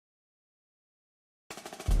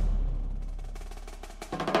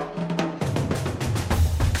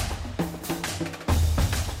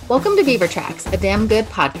Welcome to Beaver Tracks, a damn good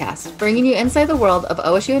podcast, bringing you inside the world of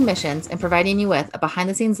OSU admissions and providing you with a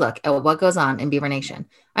behind-the-scenes look at what goes on in Beaver Nation.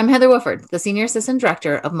 I'm Heather Woodford, the Senior Assistant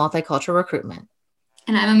Director of Multicultural Recruitment.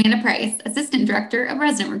 And I'm Amanda Price, Assistant Director of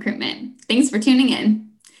Resident Recruitment. Thanks for tuning in.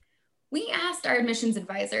 We asked our admissions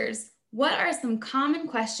advisors, what are some common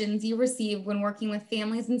questions you receive when working with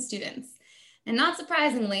families and students? And not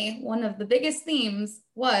surprisingly, one of the biggest themes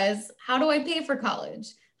was, how do I pay for college?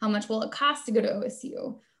 How much will it cost to go to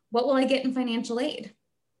OSU? What will I get in financial aid?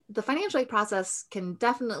 The financial aid process can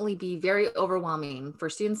definitely be very overwhelming for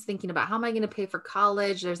students thinking about how am I going to pay for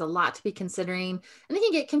college? There's a lot to be considering, and it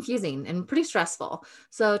can get confusing and pretty stressful.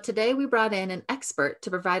 So today we brought in an expert to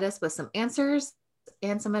provide us with some answers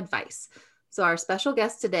and some advice. So our special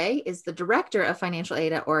guest today is the Director of Financial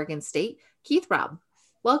Aid at Oregon State, Keith Raub.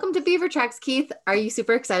 Welcome to Beaver Tracks, Keith. Are you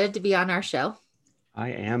super excited to be on our show? I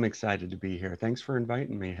am excited to be here. Thanks for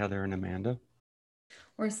inviting me, Heather and Amanda.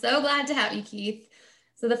 We're so glad to have you, Keith.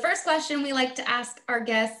 So the first question we like to ask our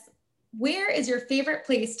guests, where is your favorite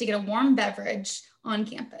place to get a warm beverage on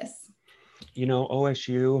campus? You know,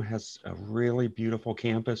 OSU has a really beautiful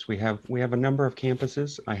campus. We have a number of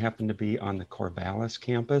campuses. I happen to be on the Corvallis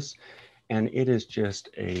campus, and it is just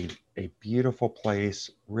a beautiful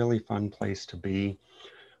place, really fun place to be.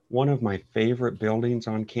 One of my favorite buildings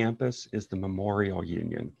on campus is the Memorial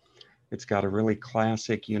Union. It's got a really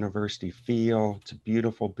classic university feel. It's a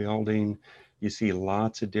beautiful building. You see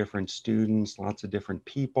lots of different students, lots of different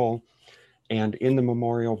people. And in the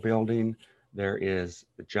Memorial Building, there is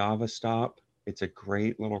the Java Stop. It's a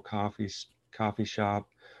great little coffee shop.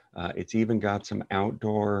 It's even got some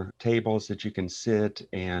outdoor tables that you can sit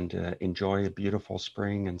and enjoy a beautiful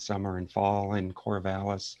spring and summer and fall in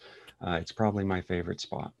Corvallis. It's probably my favorite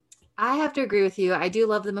spot. I have to agree with you. I do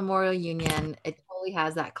love the Memorial Union. It totally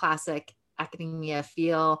has that classic academia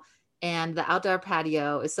feel, and the outdoor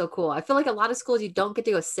patio is so cool. I feel like a lot of schools, you don't get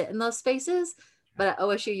to go sit in those spaces, but at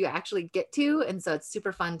OSU you actually get to. And so it's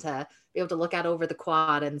super fun to be able to look out over the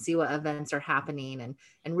quad and see what events are happening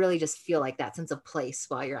and really just feel like that sense of place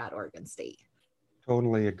while you're at Oregon State.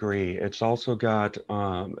 Totally agree. It's also got,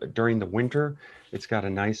 during the winter, it's got a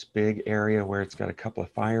nice big area where it's got a couple of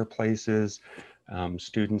fireplaces.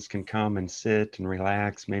 Students can come and sit and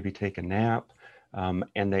relax, maybe take a nap.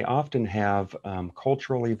 And they often have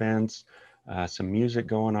cultural events, some music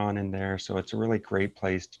going on in there. So it's a really great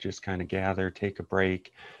place to just kind of gather, take a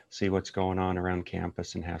break, see what's going on around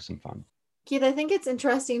campus and have some fun. Keith, I think it's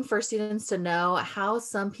interesting for students to know how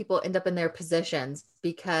some people end up in their positions,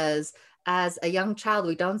 because as a young child,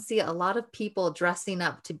 we don't see a lot of people dressing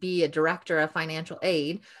up to be a director of financial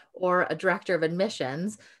aid or a director of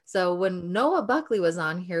admissions. So when Noah Buckley was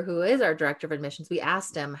on here, who is our director of admissions, we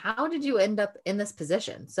asked him, how did you end up in this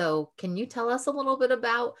position? So can you tell us a little bit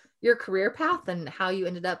about your career path and how you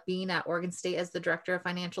ended up being at Oregon State as the director of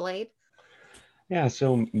financial aid? Yeah,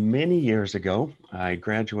 so many years ago, I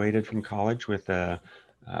graduated from college with a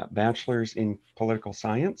bachelor's in political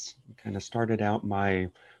science. Kind of started out my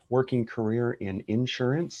working career in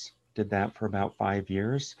insurance, did that for about 5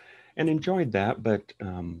 years and enjoyed that, but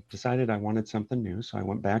decided I wanted something new. So I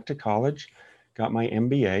went back to college, got my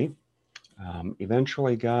MBA,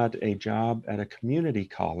 eventually got a job at a community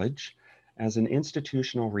college as an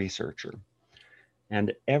institutional researcher.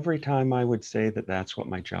 And every time I would say that that's what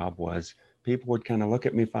my job was, people would kind of look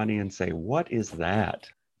at me funny and say, "What is that?"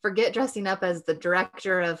 Forget dressing up as the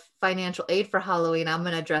director of financial aid for Halloween. I'm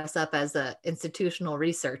going to dress up as an institutional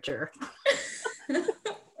researcher.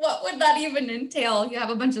 What would that even entail? You have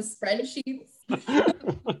a bunch of spreadsheets?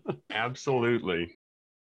 Absolutely.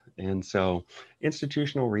 And so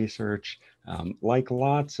institutional research, like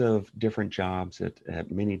lots of different jobs at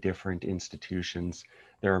many different institutions,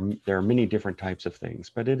 there are many different types of things,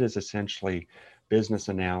 but it is essentially business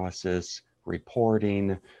analysis,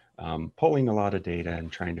 reporting, pulling a lot of data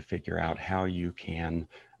and trying to figure out how you can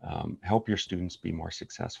help your students be more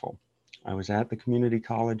successful. I was at the community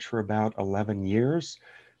college for about 11 years,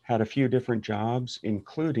 had a few different jobs,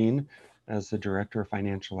 including as the director of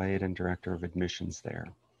financial aid and director of admissions there.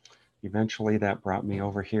 Eventually that brought me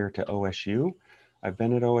over here to OSU. I've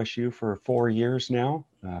been at OSU for 4 years now,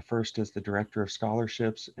 first as the director of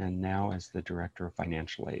scholarships and now as the director of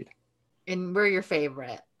financial aid. And we're your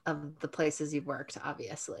favorite of the places you've worked,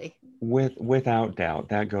 obviously. Without doubt,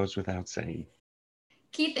 that goes without saying.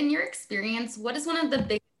 Keith, in your experience, what is one of the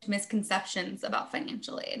biggest misconceptions about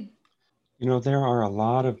financial aid? You know, there are a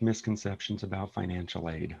lot of misconceptions about financial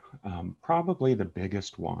aid. Probably the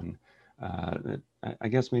biggest one, I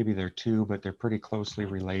guess maybe there are two, but they're pretty closely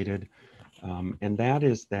related. And that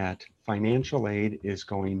is that financial aid is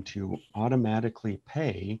going to automatically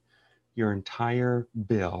pay your entire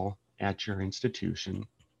bill at your institution,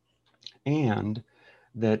 and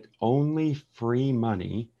that only free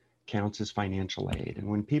money counts as financial aid. And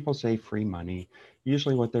when people say free money,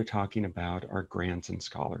 usually what they're talking about are grants and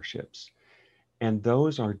scholarships. And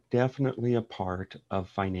those are definitely a part of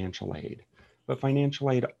financial aid. But financial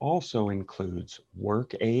aid also includes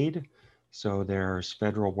work aid. So there's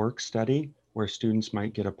federal work study, where students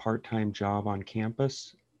might get a part-time job on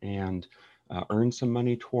campus and earn some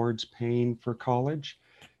money towards paying for college.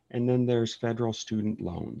 And then there's federal student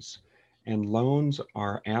loans. And loans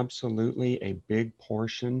are absolutely a big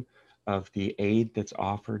portion of the aid that's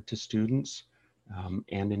offered to students,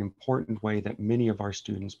 and an important way that many of our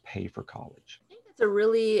students pay for college. That's a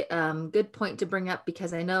really good point to bring up,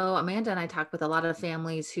 because I know Amanda and I talk with a lot of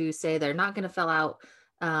families who say they're not going to fill out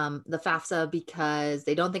the FAFSA because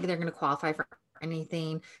they don't think they're going to qualify for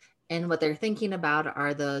anything. And what they're thinking about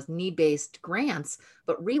are those need-based grants,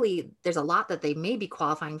 but really there's a lot that they may be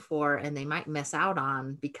qualifying for and they might miss out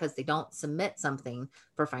on because they don't submit something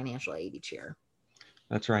for financial aid each year.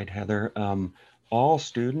 That's right, Heather. All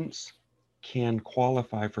students can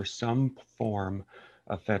qualify for some form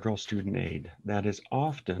of federal student aid. That is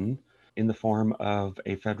often in the form of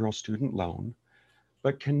a federal student loan.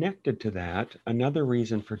 But connected to that, another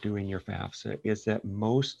reason for doing your FAFSA is that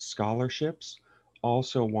most scholarships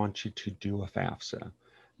also want you to do a FAFSA.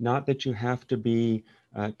 Not that you have to be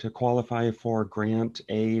to qualify for grant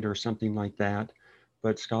aid or something like that,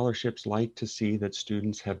 but scholarships like to see that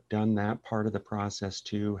students have done that part of the process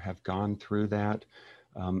too, have gone through that.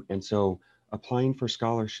 And so applying for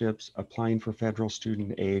scholarships, applying for federal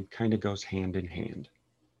student aid kind of goes hand in hand.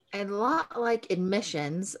 And a lot like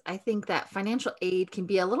admissions, I think that financial aid can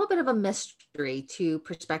be a little bit of a mystery to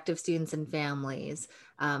prospective students and families.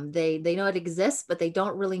 They know it exists, but they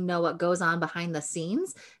don't really know what goes on behind the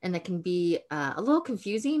scenes, and it can be a little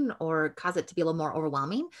confusing or cause it to be a little more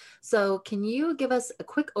overwhelming. So, can you give us a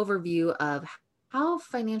quick overview of how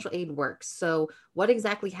financial aid works? So, what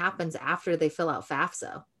exactly happens after they fill out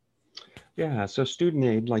FAFSA? Yeah, so student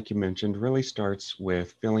aid, like you mentioned, really starts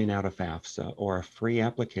with filling out a FAFSA, or a free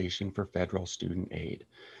application for federal student aid.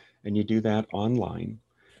 And you do that online.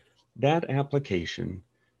 That application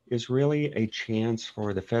is really a chance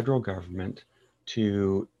for the federal government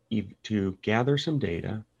to gather some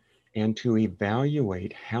data and to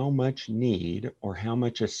evaluate how much need or how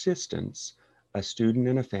much assistance a student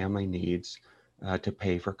and a family needs to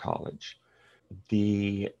pay for college.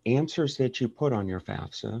 The answers that you put on your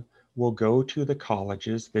FAFSA will go to the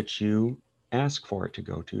colleges that you ask for it to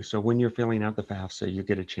go to. So when you're filling out the FAFSA, you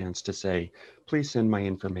get a chance to say, please send my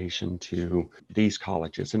information to these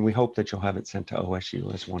colleges. And we hope that you'll have it sent to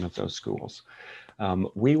OSU as one of those schools.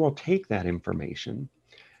 We will take that information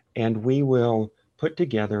and we will put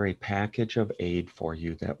together a package of aid for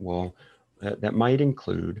you that might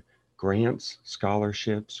include grants,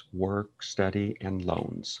 scholarships, work, study, and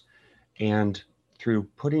loans. And through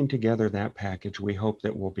putting together that package, we hope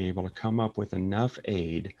that we'll be able to come up with enough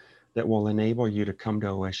aid that will enable you to come to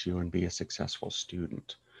OSU and be a successful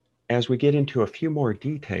student. As we get into a few more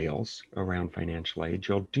details around financial aid,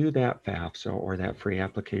 you'll do that FAFSA, or that free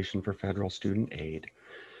application for federal student aid.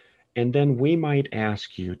 And then we might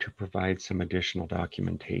ask you to provide some additional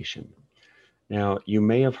documentation. Now, you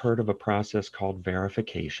may have heard of a process called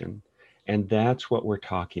verification, and that's what we're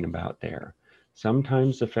talking about there.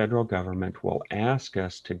 Sometimes the federal government will ask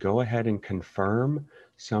us to go ahead and confirm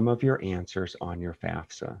some of your answers on your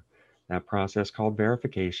FAFSA. That process called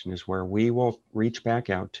verification is where we will reach back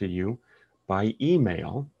out to you by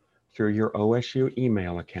email through your OSU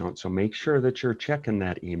email account. So make sure that you're checking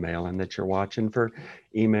that email and that you're watching for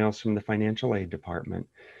emails from the financial aid department.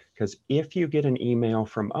 Because if you get an email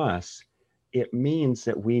from us, it means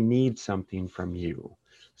that we need something from you.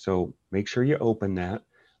 So make sure you open that.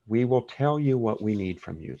 We will tell you what we need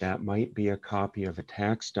from you. That might be a copy of a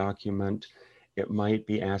tax document. It might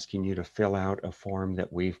be asking you to fill out a form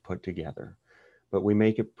that we've put together. But we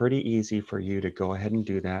make it pretty easy for you to go ahead and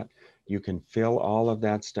do that. You can fill all of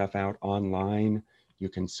that stuff out online. You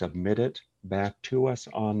can submit it back to us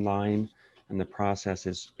online. And the process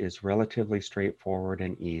is relatively straightforward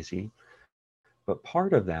and easy. But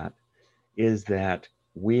part of that is that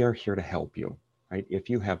we are here to help you, right? If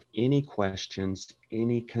you have any questions,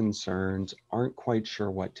 any concerns, aren't quite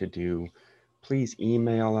sure what to do, please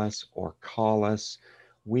email us or call us.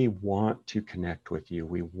 We want to connect with you.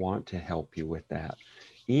 We want to help you with that.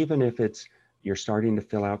 Even if you're starting to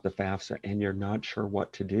fill out the FAFSA and you're not sure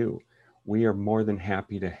what to do, we are more than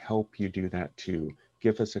happy to help you do that too.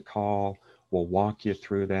 Give us a call. We'll walk you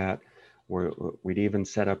through that. We'd even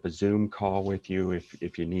set up a Zoom call with you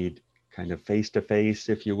if you need kind of face-to-face,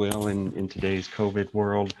 if you will, in today's COVID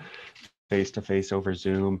world, face-to-face over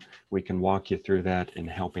Zoom. We can walk you through that and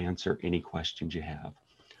help answer any questions you have.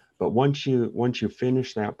 But once you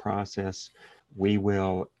finish that process, we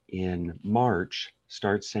will in March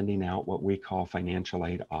start sending out what we call financial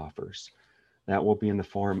aid offers. That will be in the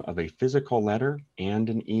form of a physical letter and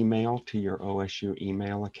an email to your OSU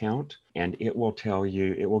email account. And it will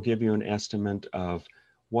give you an estimate of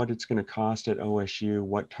what it's going to cost at OSU,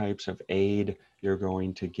 what types of aid you're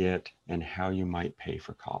going to get, and how you might pay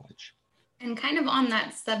for college. And kind of on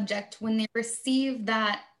that subject, when they receive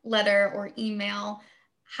that letter or email,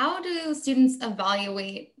 how do students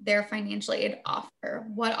evaluate their financial aid offer?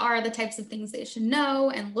 What are the types of things they should know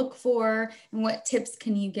and look for? And what tips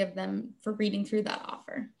can you give them for reading through that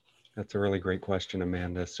offer? That's a really great question,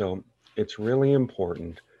 Amanda. So it's really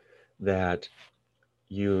important that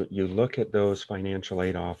you look at those financial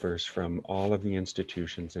aid offers from all of the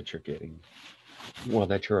institutions that you're getting, well,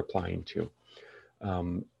 that you're applying to.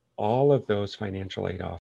 All of those financial aid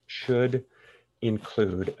offers should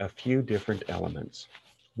include a few different elements.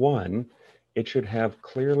 One, it should have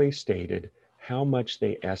clearly stated how much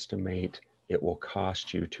they estimate it will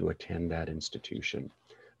cost you to attend that institution.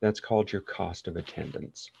 That's called your cost of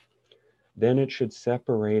attendance. Then it should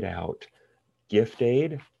separate out gift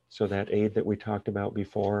aid, so that aid that we talked about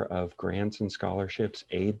before of grants and scholarships,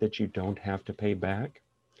 aid that you don't have to pay back.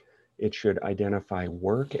 It should identify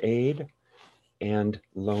work aid and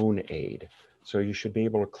loan aid. So you should be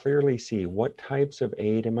able to clearly see what types of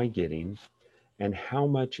aid am I getting and how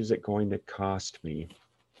much is it going to cost me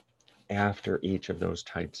after each of those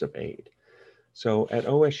types of aid. So at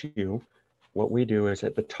OSU, what we do is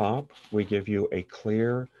at the top, we give you a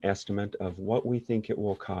clear estimate of what we think it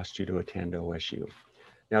will cost you to attend OSU.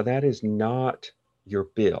 Now that is not your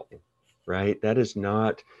bill, right? That is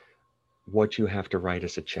not what you have to write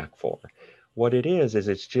us a check for. What it is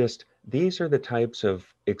it's just, these are the types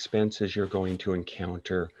of expenses you're going to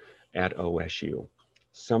encounter at OSU.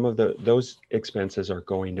 Some of those expenses are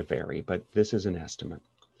going to vary, but this is an estimate.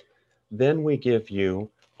 Then we give you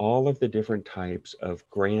all of the different types of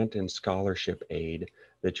grant and scholarship aid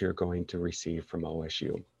that you're going to receive from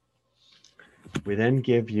OSU. We then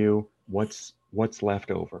give you what's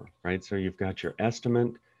left over, right? So you've got your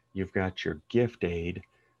estimate, you've got your gift aid,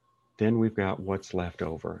 then we've got what's left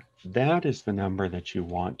over. That is the number that you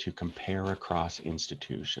want to compare across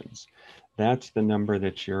institutions. That's the number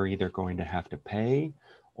that you're either going to have to pay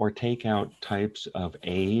or take out types of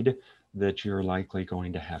aid that you're likely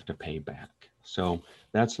going to have to pay back. So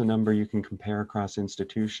that's the number you can compare across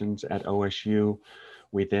institutions at OSU.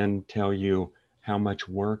 We then tell you how much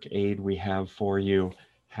work aid we have for you,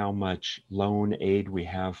 how much loan aid we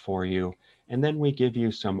have for you, and then we give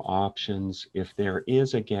you some options. If there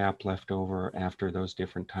is a gap left over after those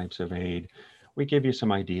different types of aid, we give you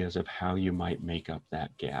some ideas of how you might make up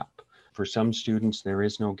that gap. For some students, there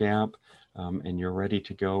is no gap, and you're ready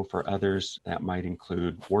to go. For others, that might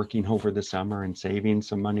include working over the summer and saving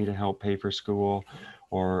some money to help pay for school,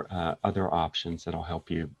 or other options that'll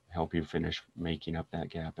help you finish making up that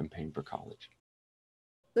gap and paying for college.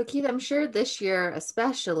 So Keith, I'm sure this year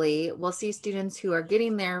especially, we'll see students who are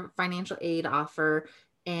getting their financial aid offer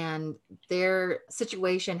and their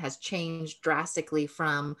situation has changed drastically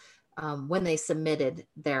from when they submitted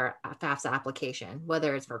their FAFSA application,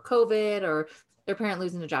 whether it's for COVID or their parent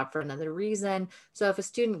losing a job for another reason. So if a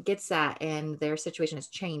student gets that and their situation has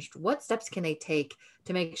changed, what steps can they take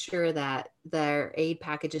to make sure that their aid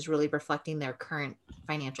package is really reflecting their current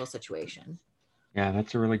financial situation? Yeah,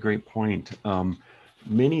 that's a really great point.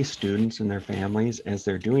 Many students and their families, as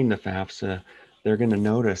they're doing the FAFSA, they're going to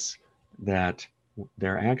notice that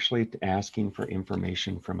they're actually asking for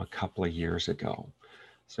information from a couple of years ago.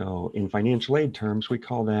 So in financial aid terms, we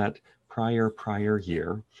call that prior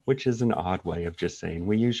year, which is an odd way of just saying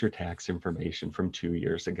we use your tax information from 2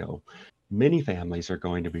 years ago. Many families are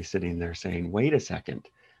going to be sitting there saying, wait a second,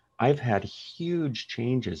 I've had huge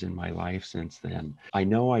changes in my life since then. I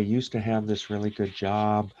know I used to have this really good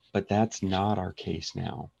job, but that's not our case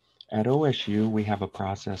now. At OSU, we have a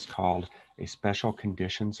process called a special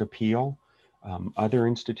conditions appeal. Other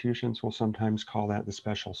institutions will sometimes call that the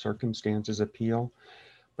special circumstances appeal,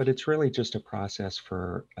 but it's really just a process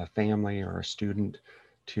for a family or a student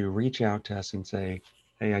to reach out to us and say,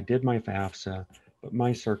 hey, I did my FAFSA, but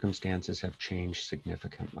my circumstances have changed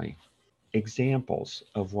significantly. Examples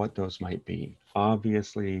of what those might be.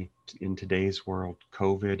 Obviously, in today's world,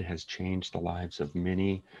 COVID has changed the lives of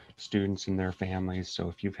many students and their families. So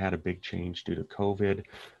if you've had a big change due to COVID,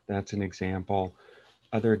 that's an example.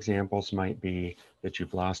 Other examples might be that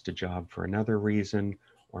you've lost a job for another reason,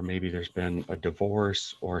 or maybe there's been a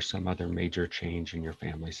divorce or some other major change in your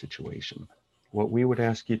family situation. What we would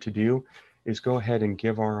ask you to do is go ahead and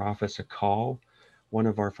give our office a call. One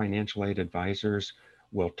of our financial aid advisors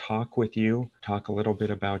will talk with you, talk a little bit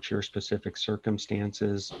about your specific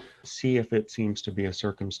circumstances, see if it seems to be a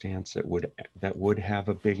circumstance that would have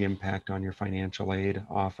a big impact on your financial aid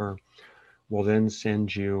offer. We'll then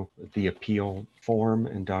send you the appeal form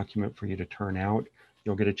and document for you to turn out.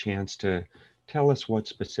 You'll get a chance to tell us what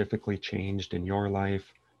specifically changed in your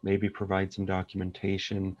life, maybe provide some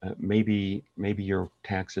documentation. Maybe your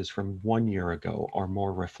taxes from 1 year ago are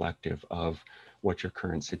more reflective of what your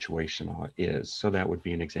current situation is. So that would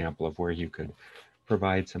be an example of where you could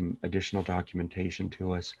provide some additional documentation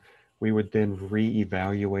to us. We would then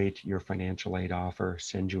reevaluate your financial aid offer,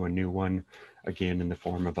 send you a new one, again in the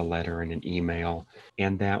form of a letter and an email,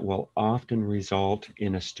 and that will often result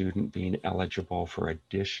in a student being eligible for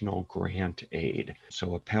additional grant aid.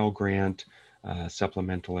 So a Pell Grant,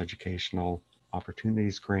 Supplemental Educational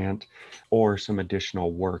Opportunities Grant, or some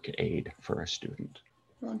additional work aid for a student.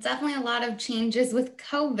 Well, definitely a lot of changes with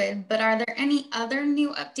COVID, but are there any other new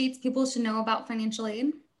updates people should know about financial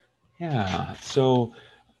aid? Yeah, so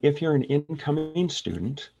if you're an incoming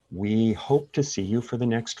student, we hope to see you for the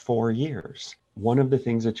next 4 years. One of the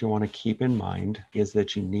things that you want to keep in mind is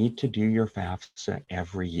that you need to do your FAFSA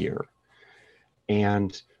every year.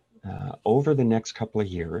 And over the next couple of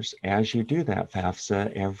years, as you do that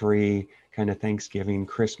FAFSA every kind of Thanksgiving,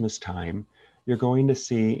 Christmas time, you're going to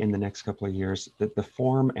see in the next couple of years that the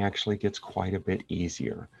form actually gets quite a bit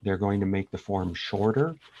easier. They're going to make the form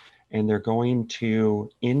shorter, and they're going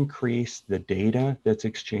to increase the data that's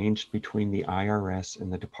exchanged between the IRS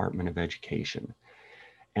and the Department of Education.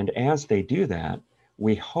 And as they do that,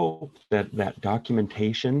 we hope that that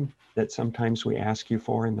documentation that sometimes we ask you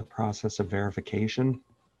for in the process of verification,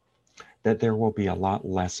 that there will be a lot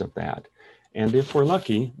less of that. And if we're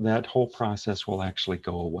lucky, that whole process will actually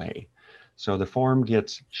go away. So the form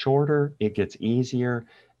gets shorter, it gets easier,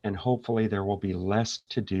 and hopefully there will be less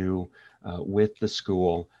to do with the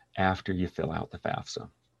school after you fill out the FAFSA.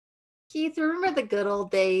 Keith, remember the good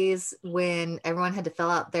old days when everyone had to fill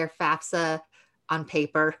out their FAFSA on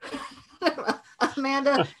paper?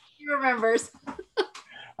 Amanda, she remembers.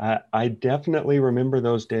 I definitely remember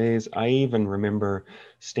those days. I even remember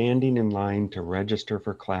standing in line to register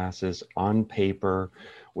for classes on paper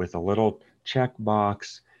with a little check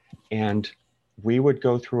box, and we would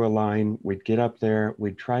go through a line, we'd get up there,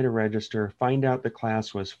 we'd try to register, find out the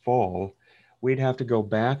class was full. We'd have to go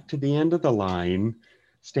back to the end of the line,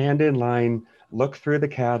 stand in line, look through the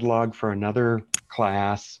catalog for another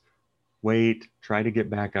class, wait, try to get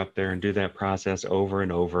back up there and do that process over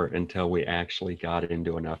and over until we actually got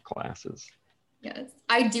into enough classes. Yes,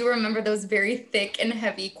 I do remember those very thick and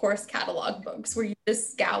heavy course catalog books where you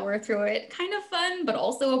just scour through it. Kind of fun, but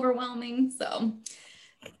also overwhelming. So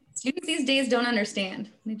students these days don't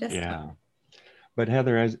understand. They just Yeah. But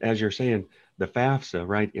Heather, as you're saying, the FAFSA,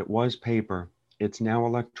 right? It was paper. It's now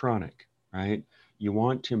electronic, right? You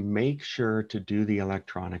want to make sure to do the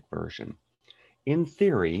electronic version. In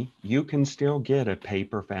theory, you can still get a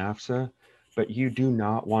paper FAFSA, but you do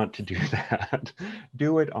not want to do that.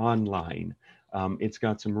 Do it online. It's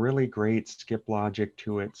got some really great skip logic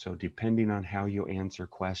to it. So depending on how you answer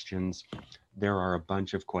questions, there are a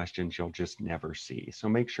bunch of questions you'll just never see. So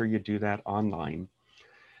make sure you do that online.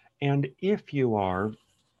 And if you are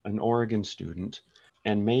an Oregon student,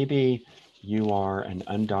 and maybe you are an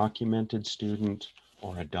undocumented student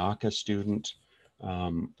or a DACA student,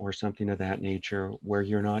 or something of that nature, where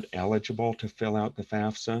you're not eligible to fill out the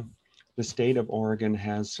FAFSA, the state of Oregon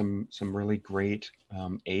has some really great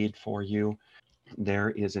aid for you.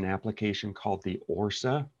 There is an application called the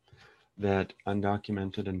ORSA that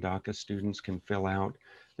undocumented and DACA students can fill out.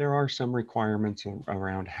 There are some requirements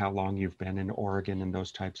around how long you've been in Oregon and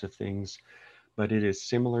those types of things, but it is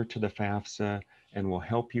similar to the FAFSA and will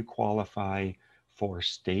help you qualify for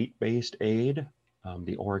state-based aid,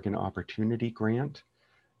 the Oregon Opportunity Grant.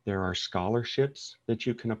 There are scholarships that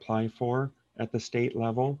you can apply for at the state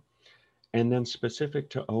level. And then specific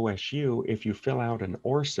to OSU, if you fill out an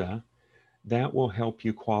ORSA, that will help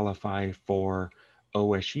you qualify for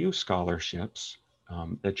OSU scholarships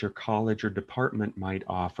that your college or department might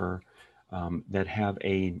offer that have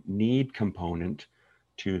a need component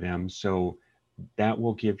to them. So that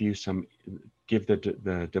will give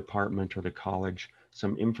the department or the college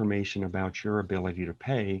some information about your ability to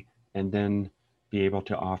pay, and then be able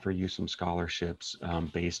to offer you some scholarships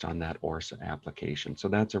based on that ORSA application. So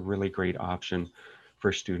that's a really great option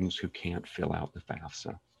for students who can't fill out the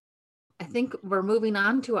FAFSA. I think we're moving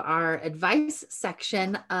on to our advice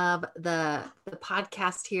section of the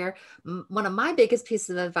podcast here. One of my biggest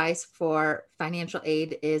pieces of advice for financial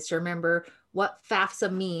aid is to remember what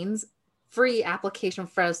FAFSA means, free application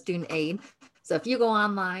for student aid. So if you go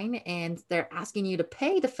online and they're asking you to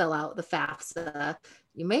pay to fill out the FAFSA,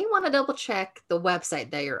 you may want to double check the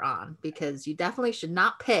website that you're on, because you definitely should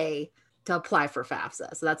not pay to apply for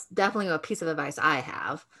FAFSA. So that's definitely a piece of advice I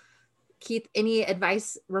have. Keith, any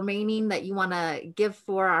advice remaining that you want to give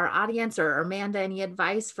for our audience, or Amanda, any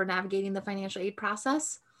advice for navigating the financial aid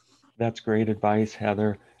process? That's great advice,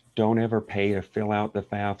 Heather. Don't ever pay to fill out the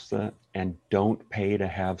FAFSA, and don't pay to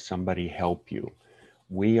have somebody help you.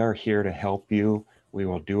 We are here to help you. We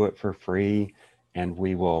will do it for free, and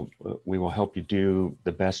we will help you do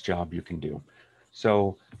the best job you can do.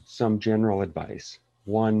 So some general advice.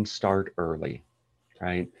 One, start early,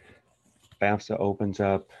 right? FAFSA opens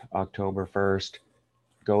up October 1st.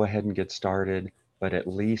 Go ahead and get started, but at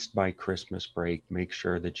least by Christmas break, make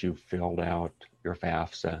sure that you've filled out your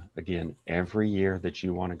FAFSA. Again, every year that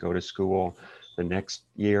you want to go to school, the next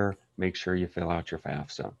year, make sure you fill out your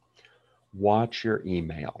FAFSA. Watch your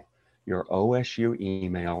email. Your OSU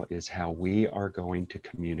email is how we are going to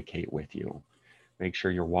communicate with you. Make sure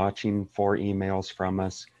you're watching for emails from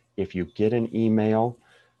us. If you get an email,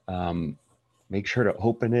 make sure to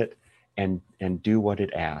open it and do what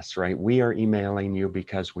it asks, right? We are emailing you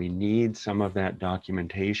because we need some of that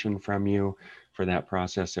documentation from you for that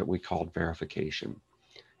process that we called verification.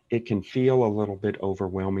 It can feel a little bit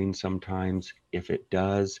overwhelming sometimes. If it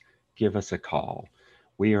does, give us a call.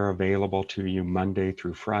 We are available to you Monday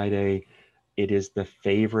through Friday. It is the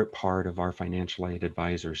favorite part of our financial aid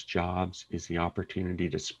advisors' jobs, is the opportunity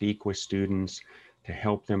to speak with students, to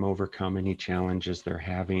help them overcome any challenges they're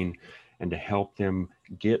having, and to help them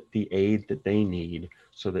get the aid that they need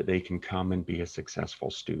so that they can come and be a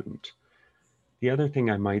successful student. The other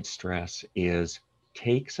thing I might stress is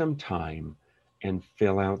take some time and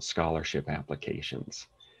fill out scholarship applications.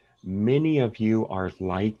 Many of you are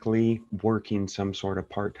likely working some sort of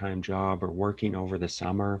part-time job or working over the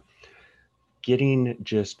summer. Getting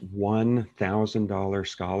just $1,000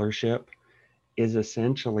 scholarship is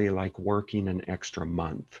essentially like working an extra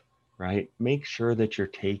month, right? Make sure that you're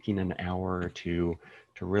taking an hour or two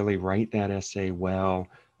to really write that essay well,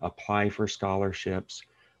 apply for scholarships.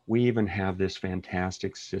 We even have this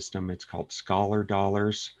fantastic system. It's called Scholar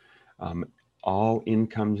Dollars. All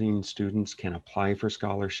incoming students can apply for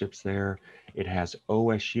scholarships there. It has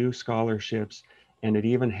OSU scholarships, and it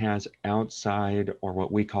even has outside, or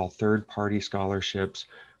what we call third-party scholarships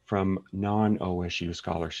from non-OSU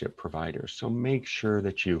scholarship providers. So make sure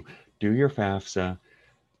that you do your FAFSA,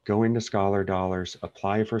 go into Scholar Dollars,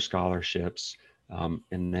 apply for scholarships,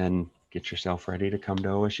 and then get yourself ready to come to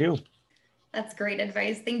OSU. That's great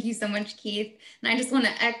advice. Thank you so much, Keith. And I just want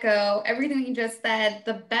to echo everything you just said.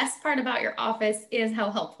 The best part about your office is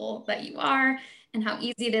how helpful that you are and how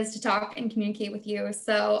easy it is to talk and communicate with you.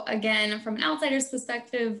 So again, from an outsider's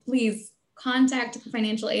perspective, please contact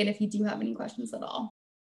financial aid if you do have any questions at all.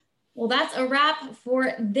 Well, that's a wrap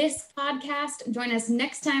for this podcast. Join us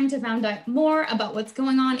next time to find out more about what's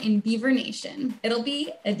going on in Beaver Nation. It'll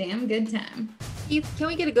be a damn good time. Keith, can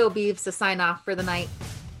we get a Go Beavs to sign off for the night?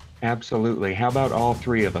 Absolutely. How about all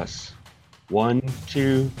three of us? 1,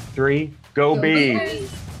 2, 3, go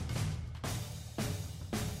Beavs!